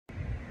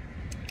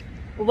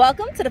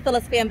Welcome to the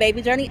Phillips Fan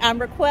Baby Journey. I'm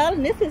Raquel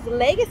and this is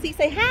Legacy.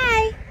 Say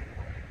hi.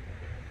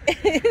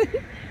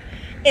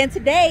 And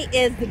today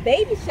is the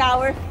baby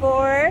shower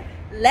for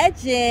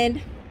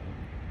Legend.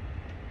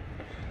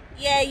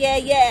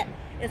 Yeah.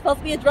 It's supposed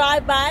to be a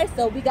drive-by,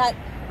 so we got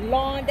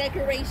lawn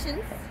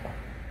decorations.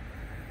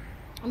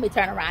 Let me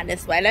turn around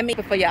this way. Let me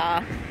for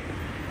y'all.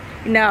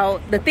 You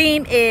know, the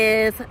theme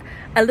is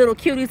a little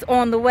cuties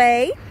on the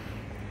way.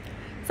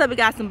 So we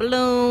got some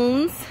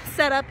balloons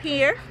set up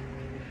here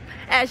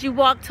as you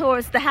walk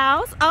towards the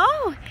house.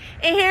 Oh,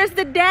 and here's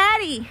the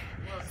daddy.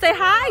 Say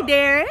hi,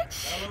 Derek.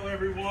 Hello,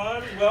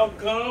 everyone.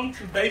 Welcome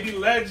to Baby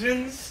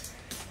Legends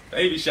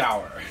baby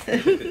shower.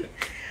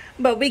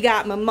 But we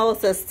got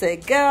mimosas to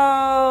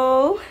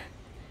go.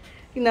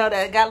 You know,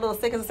 that got little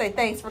stickers to say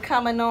thanks for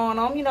coming on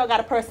them. You know, got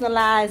to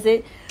personalize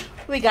it.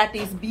 We got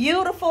these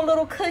beautiful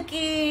little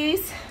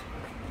cookies.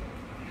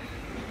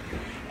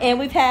 And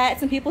we've had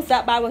some people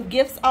stop by with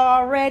gifts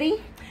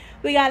already.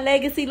 We got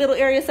Legacy little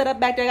area set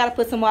up back there. Got to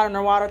put some water on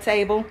our water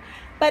table.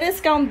 But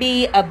it's going to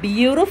be a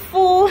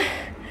beautiful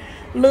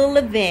little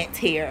event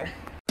here.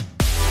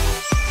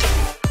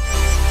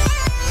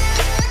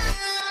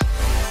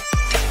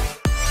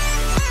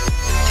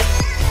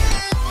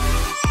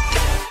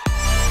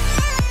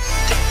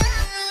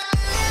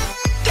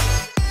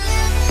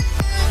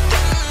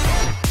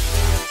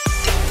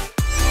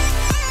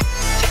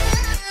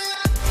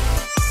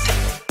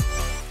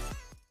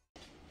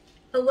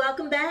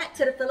 Welcome back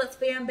to the Phillips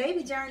Fan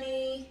Baby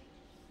Journey.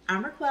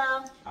 I'm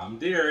Raquel. I'm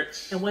Derek.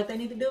 And what they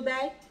need to do,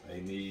 babe? They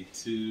need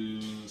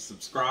to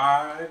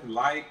subscribe,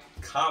 like,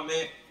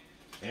 comment,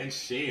 and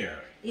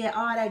share. Yeah,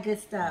 all that good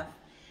stuff.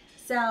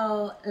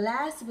 So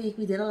last week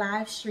we did a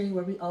live stream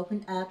where we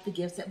opened up the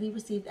gifts that we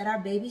received at our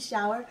baby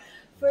shower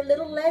for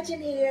little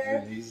Legend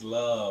here. He's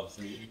loved.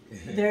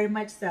 Very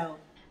much so.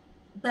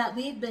 But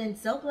we've been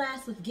so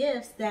blessed with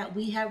gifts that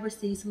we have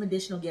received some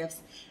additional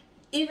gifts.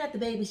 Even at the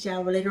baby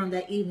shower later on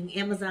that evening,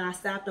 Amazon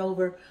stopped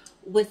over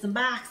with some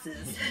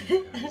boxes.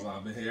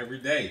 Amazon been here every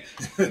day.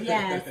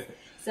 Yes.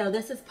 So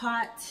this is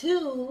part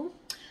 2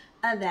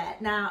 of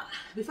that. Now,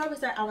 before we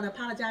start, I want to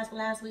apologize for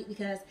last week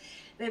because,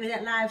 baby,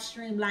 that live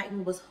stream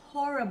lighting was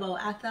horrible.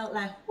 I felt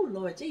like, oh,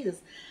 Lord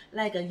Jesus,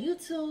 like a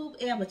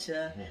YouTube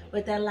amateur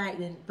with that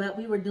lighting. But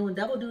we were doing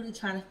double duty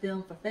trying to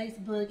film for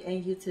Facebook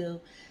and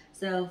YouTube.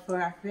 So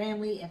for our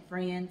family and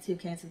friends who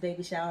came to the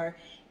baby shower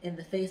in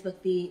the Facebook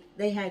feed,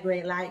 they had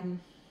great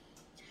lighting.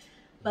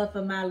 But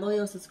for my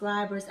loyal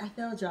subscribers, I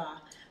failed y'all.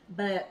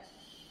 But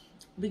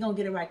we're going to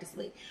get it right this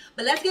week.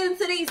 But let's get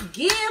into these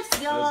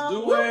gifts, y'all.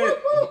 Let's do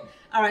it. Woo.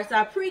 All right, so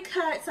I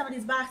pre-cut some of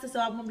these boxes, so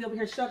I'm going to be over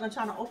here struggling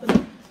trying to open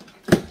them.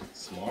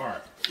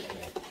 Smart.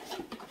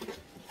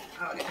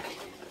 Okay.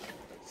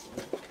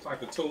 It's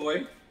like a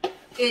toy.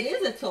 It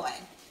is a toy.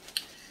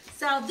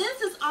 So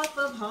this is off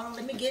of, hold on,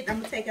 I'm going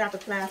to take it out the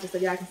plastic so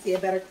y'all can see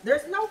it better.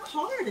 There's no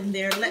card in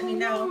there to let me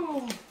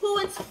know who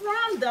it's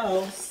from,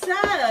 though.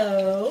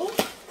 So,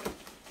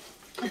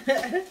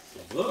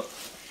 Look.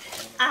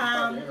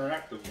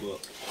 Interactive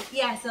book.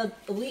 Yeah, so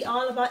we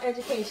all about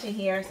education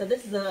here. So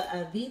this is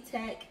a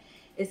VTech.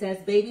 It says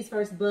baby's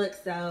first book.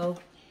 So,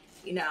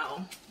 you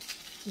know,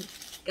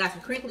 got some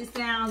crinkly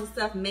sounds and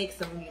stuff. Makes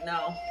them, you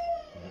know.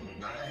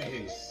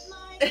 Nice.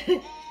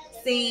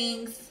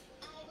 Sings.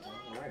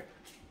 All right.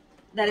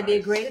 That'd be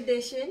a great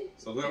addition.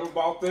 So whoever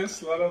bought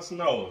this, let us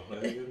know.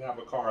 They didn't have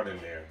a card in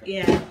there.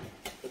 Yeah.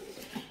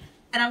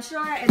 And I'm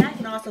sure, and I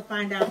can also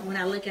find out when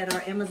I look at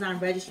our Amazon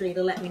registry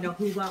to let me know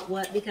who bought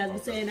what, because we're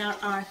sending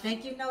out our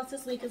thank you notes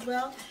this week as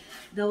well.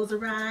 Those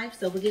arrived,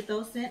 so we'll get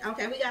those sent.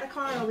 Okay, we got a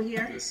card over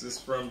here. This is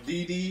from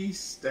Dee Dee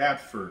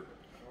Stafford.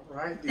 All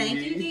right, Dee Dee. Thank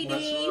you, Dee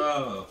Dee. Much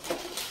love.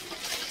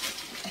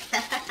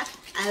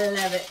 I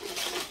love it.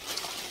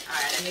 All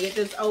right, let me get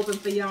this open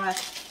for y'all.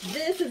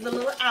 This is a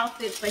little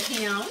outfit for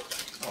him.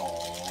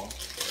 Aww.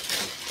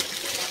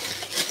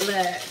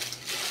 Look,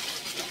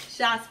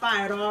 shots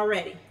fired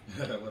already.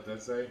 What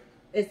that say?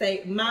 It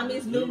say,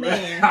 Mommy's new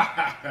man.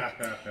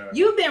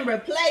 You've been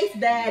replaced,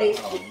 Daddy.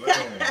 Oh,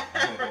 man.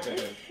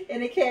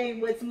 And it came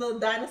with some little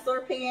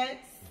dinosaur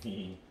pants.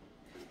 And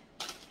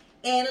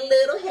a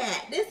little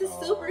hat. This is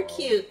super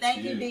cute.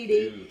 Thank you, Dee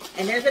Dee.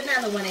 And there's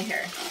another one in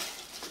here.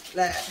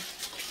 Look.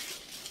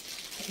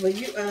 Well,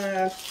 you,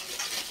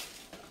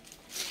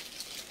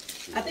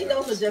 I think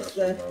those are just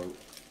the,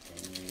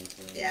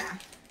 yeah.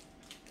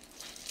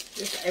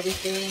 Just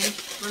everything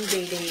from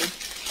Dee Dee.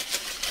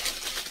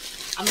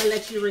 I'm going to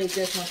let you read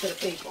this one to the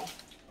people.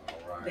 All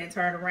right. Then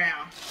turn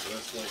around.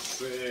 This one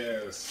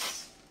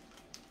says,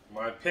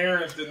 my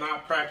parents did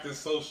not practice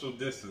social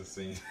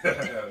distancing.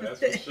 That's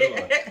for sure.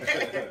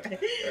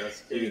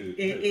 That's cute.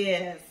 It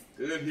is.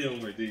 Good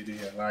humor, Dee Dee.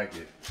 I like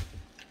it.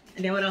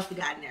 And then what else we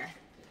got in there?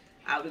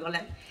 We're gonna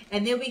let.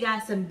 And then we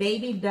got some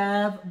Baby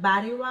Dove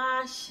body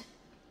wash.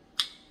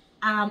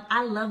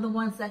 I love the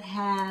ones that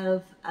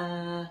have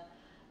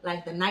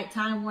like the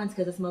nighttime ones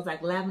because it smells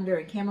like lavender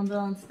and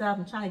chamomile and stuff.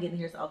 I'm trying to get in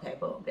here. So okay,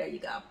 boom, there you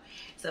go.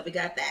 So we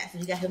got that. So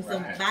we got him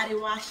some body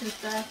wash and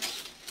stuff.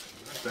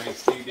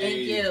 Thanks, Dee Dee. Thank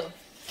you.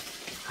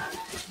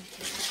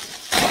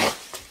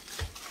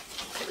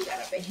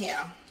 in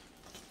here.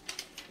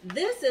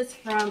 This is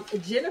from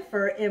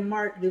Jennifer and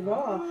Mark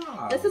Duval.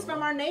 This is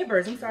from our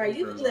neighbors. I'm sorry,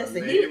 you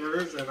listen. He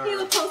was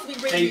supposed to be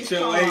bringing these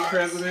HOA cards.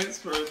 presidents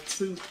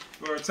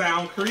for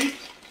Town Creek.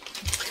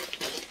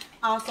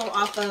 Also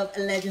off of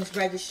Legends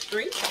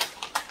Registry.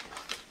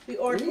 We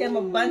ordered him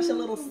a bunch of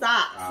little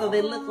socks, so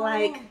they look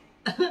like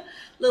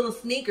little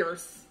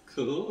sneakers.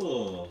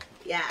 Cool.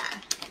 Yeah.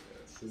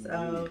 Yes,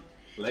 so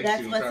Lexi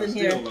that's what's in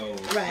here.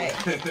 Right.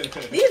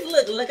 These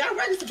look, I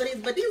registered for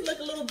these, but these look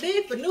a little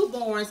big for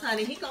newborns,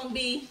 honey. He gonna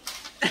be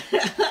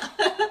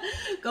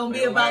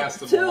about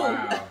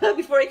 2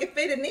 before he can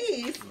fit in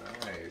these.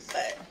 Nice.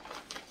 But,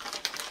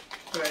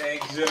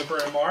 thanks, Jennifer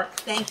and Mark.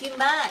 thank you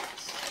much.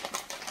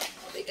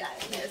 What we got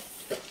in this?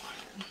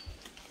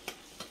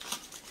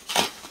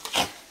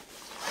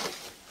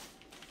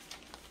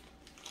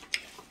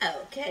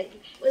 Okay.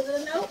 Was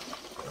it a note?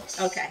 Yes.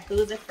 Okay.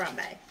 Who's it from,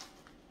 babe?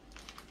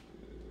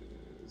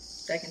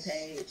 Second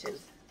page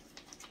is.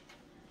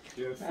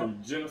 Yeah,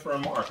 from Jennifer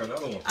and Mark.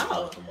 Another one from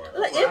Jennifer and Mark.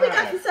 Look, and we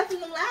got some stuff from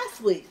them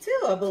last week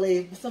too, I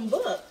believe. Some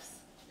books.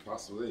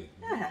 Possibly.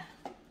 Yeah.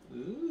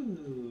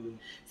 Ooh.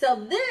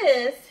 So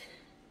this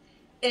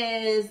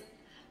is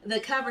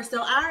the cover.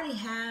 So I already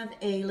have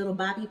a little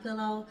Bobby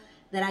pillow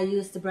that I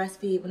used to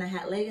breastfeed when I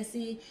had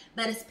Legacy,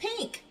 but it's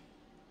pink.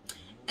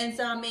 And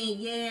so, I mean,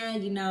 yeah,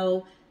 you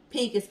know,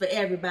 pink is for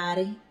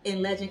everybody,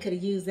 and Legend could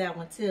have used that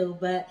one too.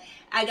 But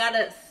I got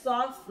a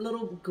soft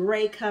little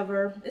gray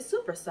cover. It's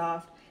super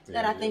soft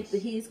that I think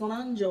that he's going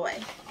to enjoy.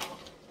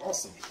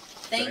 Awesome.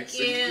 Thanks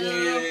you.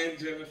 Again,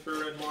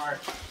 Jennifer and Mark.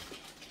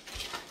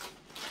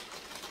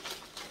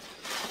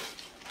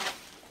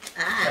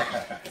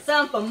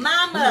 Some for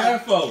mama.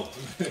 Who's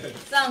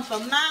Some for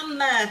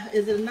mama.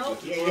 Is it a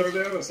note? You ordered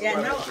that or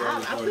Yeah, no,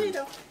 somebody I put it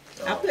on.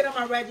 I put it on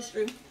my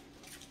registry.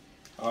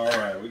 All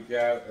right, we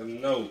got a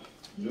note.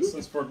 This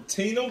is from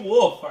Tina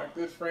Wolf, our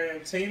good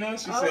friend Tina.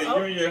 She said, you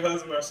and your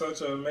husband are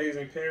such an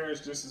amazing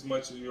parents, just as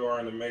much as you are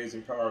an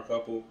amazing power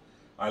couple.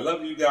 I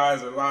love you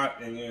guys a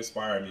lot, and you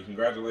inspire me.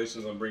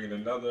 Congratulations on bringing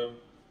another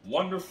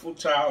wonderful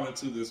child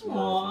into this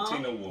world. From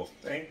Tina Wolf.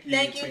 Thank you,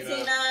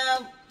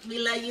 Tina. We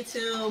love you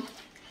too.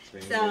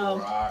 Tina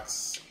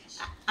rocks.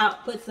 I'll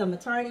put some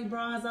maternity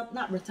bras up,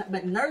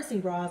 but nursing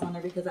bras on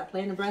there because I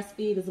plan to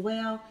breastfeed as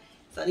well.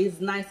 So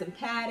these are nice and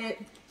padded.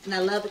 And I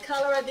love the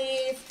color of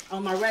these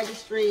on my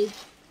registry.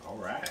 All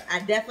right. I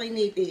definitely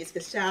need these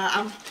because,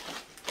 child,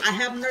 I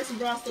have nursing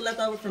bras still left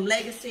over from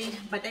Legacy,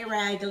 but they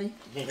raggedy.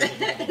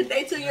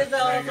 They 2 years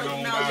old, so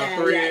you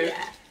know,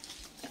 yeah.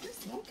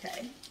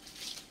 Okay.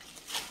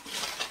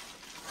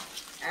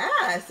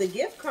 It's a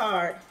gift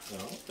card.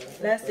 Okay.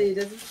 Let's see.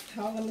 Let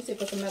me see if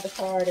there's another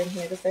card in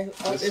here to say. This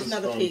there's is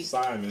another from piece.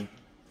 Simon.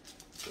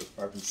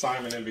 From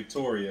Simon and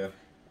Victoria.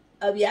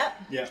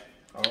 Yep. Yep.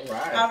 All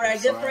right. All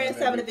right. Good friend,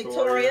 Simon and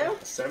Victoria.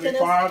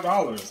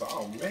 $75.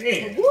 Oh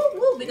man. Woo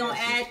woo. We're gonna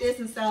add this,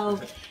 and so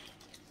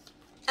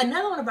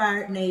another one of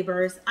our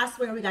neighbors. I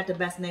swear we got the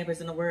best neighbors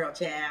in the world,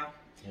 child,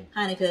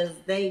 honey, because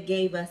they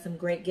gave us some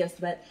great gifts.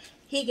 But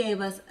he gave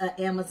us an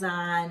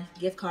Amazon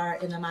gift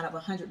card in the amount of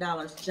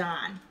 $100,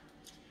 John.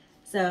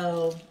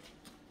 So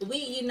we,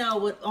 you know,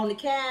 with on the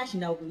cash, you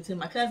know, between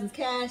my cousin's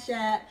Cash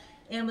App,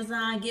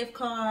 Amazon gift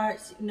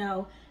cards, you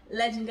know,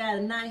 Legend got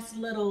a nice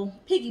little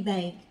piggy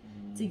bank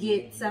to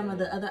get some of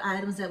the other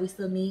items that we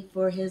still need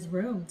for his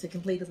room to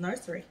complete his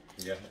nursery.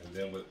 Yeah, and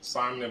then with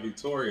Simon and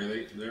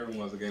Victoria, they're the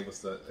ones that gave us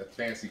that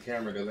fancy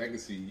camera that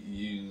Legacy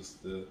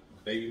used, the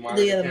baby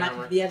monitor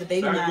camera. Yeah, the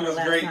baby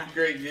monitor.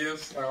 Great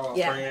gifts, our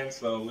friends.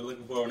 So we're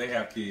looking forward when they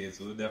have kids.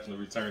 So we'll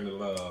definitely return the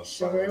love.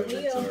 Sure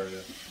will. All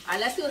right,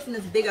 let's see what's in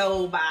this big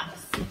old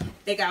box.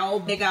 Big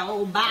old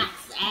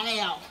box.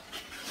 Ow.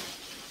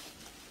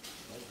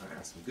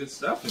 Oh, some good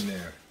stuff in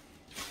there.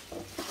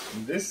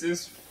 And this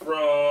is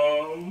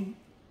from.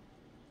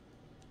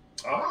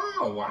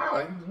 Oh wow,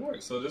 that didn't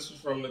work. So this is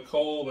from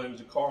Nicole and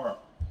Jakar.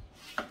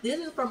 This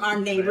is from our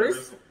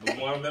neighbors.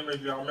 One of them, if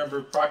y'all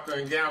remember Procter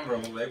and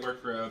Gamble, they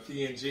work for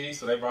P&G,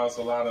 so they brought us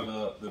a lot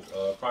of the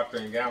Procter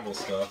and Gamble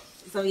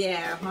stuff. So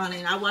yeah,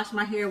 honey, I wash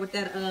my hair with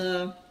that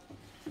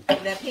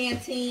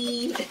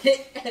Pantene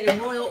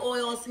Royal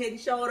Oils Head and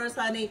Shoulders,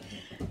 honey.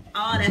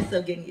 All that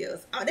stuff getting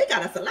used. Oh, they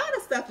got us a lot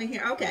of stuff in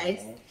here.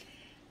 Okay,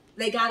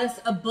 they got us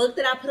a book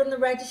that I put on the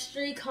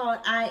registry called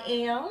I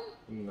Am.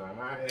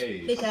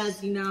 Nice.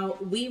 Because, you know,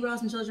 we wrote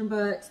some children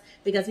books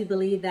because we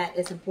believe that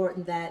it's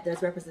important that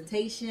there's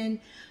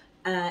representation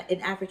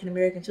in African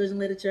American children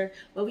literature,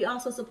 but we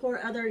also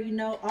support other, you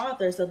know,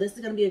 authors. So this is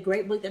going to be a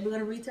great book that we're going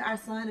to read to our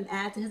son and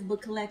add to his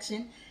book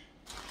collection.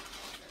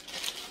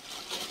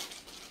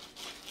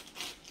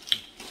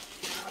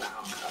 Hold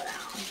on.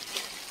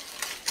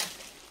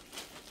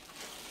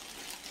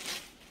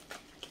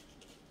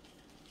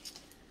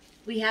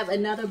 We have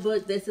another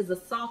book. This is a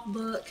soft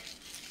book.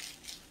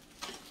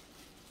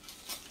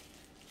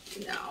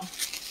 You know,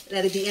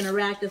 that'll be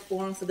interactive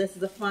for them. So this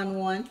is a fun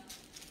one.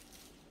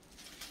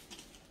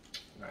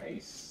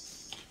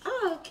 Nice.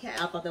 Oh, okay.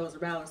 I thought that was a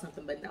round or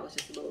something, but no, it's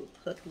just a little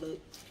hook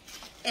loop.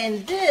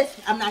 And this,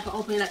 I'm not gonna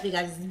open it up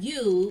because it's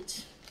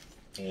huge.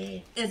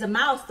 is a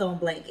milestone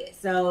blanket.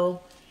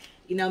 So,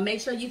 you know,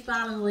 make sure you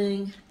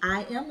following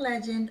I Am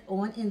Legend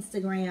on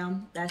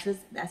Instagram.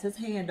 That's his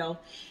handle,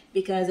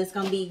 because it's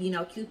gonna be, you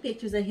know, cute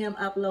pictures of him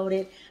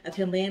uploaded of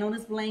him laying on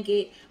his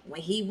blanket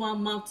when he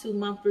 1 month, 2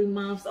 months, 3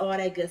 months, all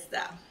that good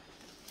stuff.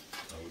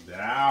 No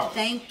doubt.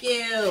 Thank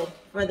you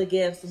for the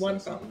gifts.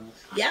 Wonderful.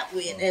 Yep,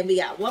 and we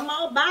got one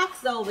more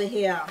box over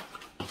here.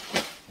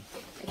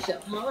 Make sure.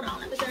 Hold on,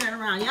 let me turn it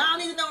around. Y'all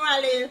need to know where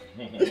I live.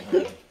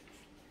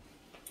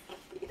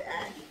 Look at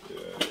that.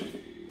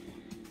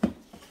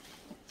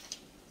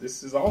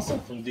 This is also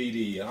from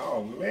DD.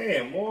 Oh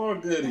man, more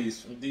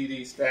goodies from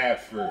DD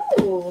Stafford.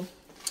 Ooh.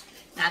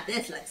 Now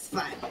this looks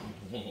fun.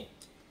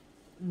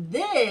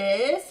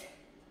 This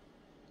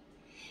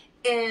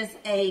is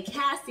a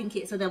casting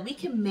kit so that we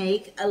can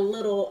make a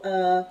little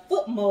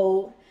foot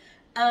mold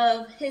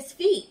of his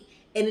feet.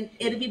 And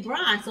it'll be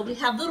bronze. So we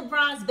have little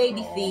bronze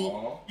baby feet.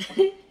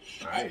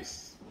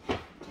 Nice.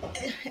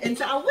 And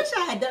so I wish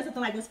I had done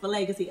something like this for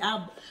Legacy.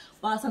 I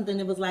bought something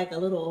that was like a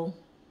little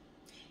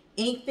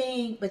ink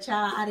thing, but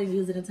child, I didn't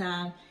use it in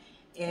time.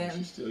 And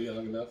she's still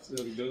young enough still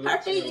to do it. Her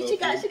feet,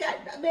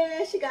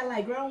 she got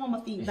like grown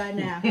woman feet by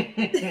now.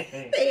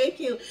 They ain't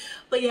cute.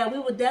 But yeah, we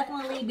will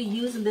definitely be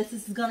using this.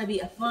 This is gonna be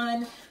a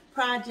fun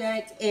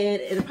project, and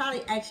it'll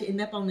probably actually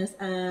end up on this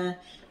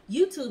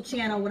YouTube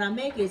channel when I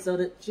make it, so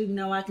that you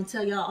know I can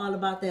tell y'all all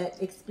about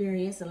that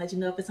experience and let you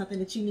know if it's something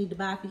that you need to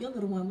buy for your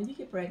little one when you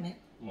get pregnant.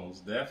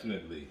 Most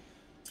definitely.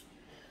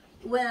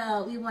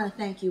 Well, we want to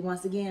thank you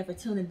once again for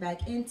tuning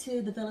back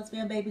into the Phillips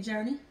Fan Baby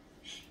Journey.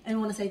 And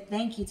we want to say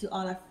thank you to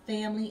all our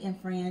family and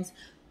friends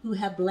who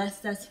have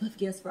blessed us with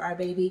gifts for our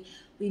baby.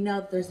 We know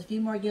that there's a few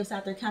more gifts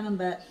out there coming,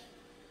 but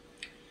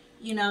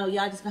you know,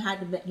 y'all just gonna have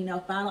to, you know,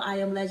 follow I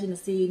Am Legend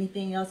to see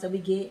anything else that we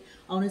get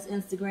on his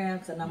Instagram.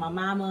 Because I know my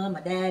mama,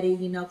 my daddy,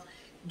 you know,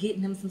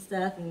 getting him some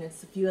stuff, and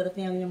there's a few other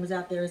family members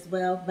out there as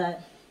well.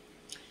 But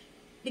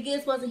the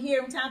gifts wasn't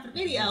here in time for the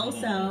video,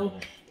 so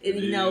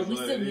you know, we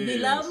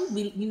love them.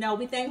 You know,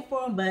 we thankful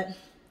for them, but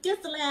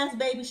just the last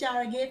baby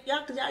shower gift,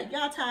 y'all, cause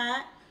y'all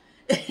tired.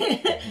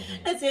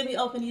 Let's hear me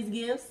open these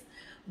gifts.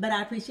 But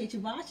I appreciate you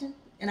watching,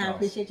 and I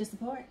appreciate your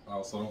support.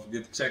 Also, don't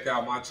forget to check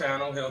out my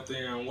channel,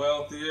 Healthier and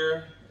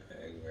Wealthier.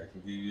 Hey, I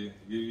can give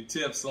you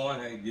tips on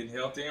getting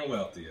healthier and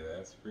wealthier.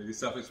 That's pretty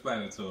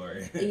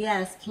self-explanatory.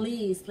 Yes,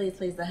 please, please,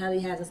 please. The hubby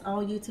has his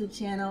own YouTube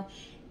channel,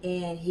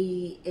 and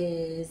he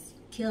is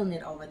killing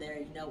it over there.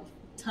 You know,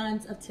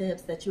 tons of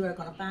tips that you are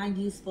going to find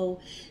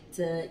useful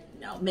to, you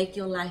know, make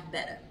your life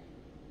better.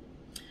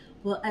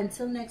 Well,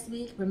 until next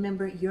week,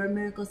 remember, your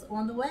miracle's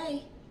on the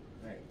way.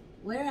 Hey,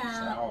 we're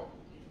out.